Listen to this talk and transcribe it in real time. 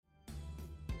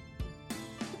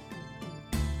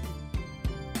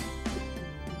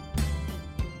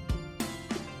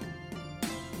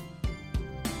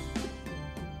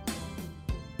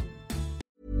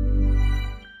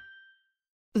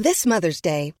This Mother's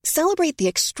Day, celebrate the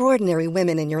extraordinary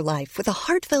women in your life with a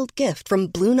heartfelt gift from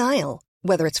Blue Nile.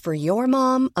 Whether it's for your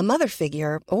mom, a mother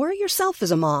figure, or yourself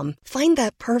as a mom, find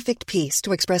that perfect piece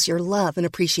to express your love and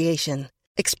appreciation.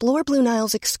 Explore Blue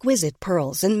Nile's exquisite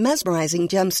pearls and mesmerizing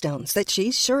gemstones that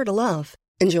she's sure to love.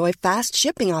 Enjoy fast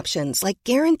shipping options like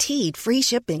guaranteed free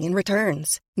shipping and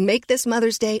returns. Make this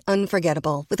Mother's Day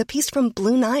unforgettable with a piece from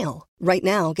Blue Nile. Right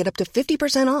now, get up to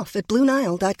 50% off at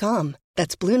BlueNile.com.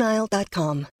 That's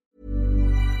BlueNile.com.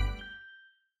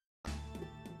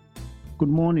 Good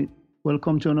morning.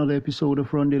 Welcome to another episode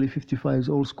of Run Daily 55's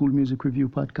Old School Music Review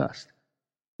podcast.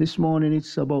 This morning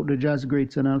it's about the jazz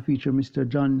greats, and I'll feature Mr.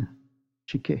 John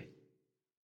Tchicai.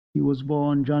 He was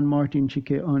born John Martin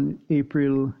Tchicai on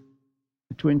April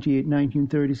 28,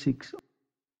 1936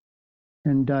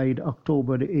 and died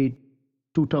October 8,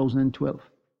 2012.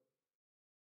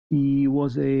 He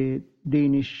was a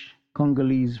Danish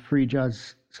Congolese free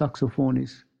jazz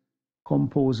saxophonist,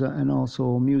 composer, and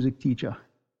also music teacher.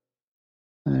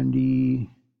 And he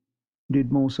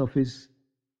did most of his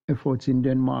efforts in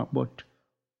Denmark, but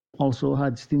also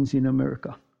had stints in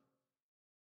America.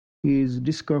 His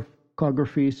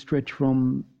discography stretched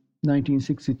from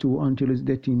 1962 until his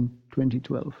death in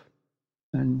 2012,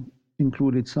 and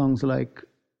included songs like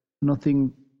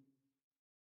Nothing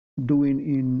Doing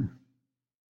in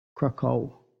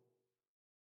Krakow,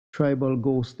 Tribal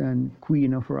Ghost, and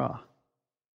Queen of Ra.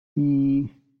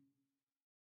 He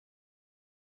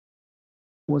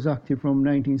was active from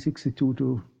 1962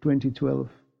 to 2012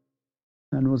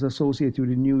 and was associated with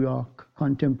the New York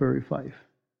Contemporary Five,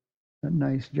 a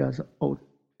nice jazz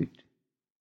outfit.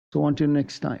 So until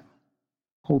next time,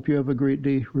 hope you have a great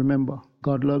day. Remember,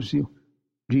 God loves you.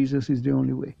 Jesus is the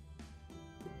only way.